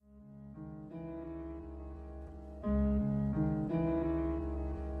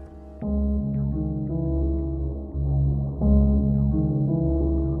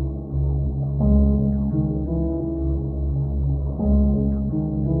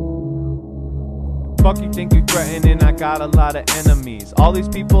Fuck you think you threatening, I got a lot of enemies. All these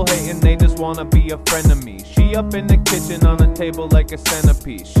people hating, they just wanna be a friend of me. She up in the kitchen on the table like a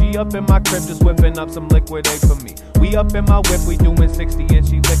centerpiece. She up in my crib just whipping up some liquid A for me. We up in my whip, we doing 60 and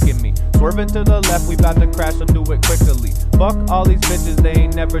she licking me. Swerving to the left, we bout to crash, so do it quickly. Fuck all these bitches, they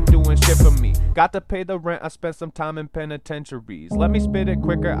ain't never doing shit for me. Got to pay the rent, I spent some time in penitentiaries. Let me spit it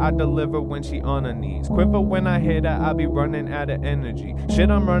quicker, I deliver when she on her knees. Quiver when I hit her, I be running out of energy. Shit,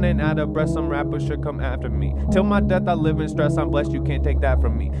 I'm running out of breath, some rappers should come after me. Till my death, I live in stress, I'm blessed, you can't take that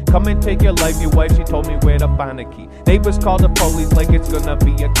from me. Come and take your life, your wife, she told me where to find a key. Neighbors call the police like it's gonna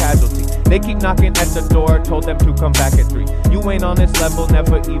be a casualty. They keep knocking at the door, told them to come back at 3. You ain't on this level,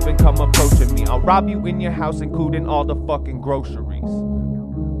 never even come approaching me. I'll rob you in your house, including all the fucking groceries.